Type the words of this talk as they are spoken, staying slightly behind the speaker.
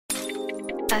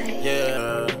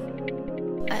Yeah,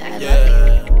 I love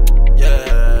yeah,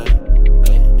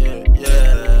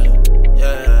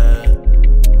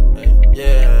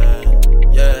 yeah,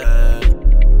 yeah.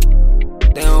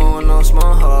 They don't want no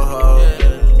small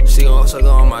ho-ho. She gon' suck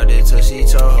on my dick till she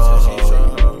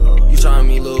toe-ho. You tryna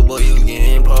me, little boy, you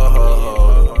getting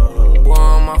po-ho. Boy,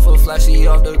 on my foot flashy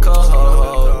off the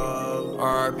co-ho.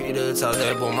 R.I.P. the top,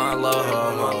 that boy, my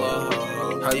love.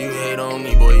 How you hate on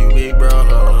me, boy, you big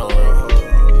bro.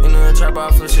 In the trap,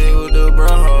 I flip shit with the bro.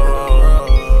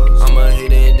 I'm a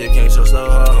hidden dick, can't trust no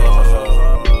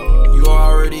ho. You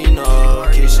already know,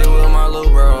 kick shit with my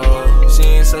little bro. She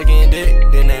ain't sucking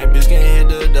dick, then that bitch can hit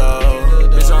the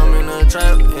door. Bitch, I'm in the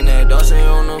trap, and that dog shit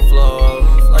on the floor.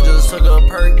 I just took a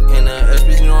perk, and that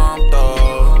SPs, you know I'm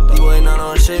throw. You ain't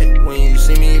on shit, when you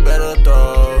see me, better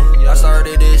throw. I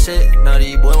started this shit, now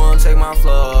these boy won't take my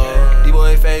flow. These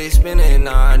boy face spinning,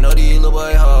 now I know these little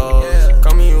boy hoes.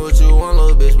 Call me what you want,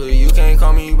 little bitch, but you can't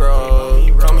call me bro.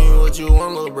 Call me what you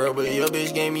want, little bro, but your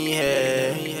bitch gave me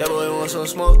head. That boy want some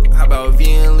smoke, how about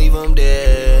V and leave him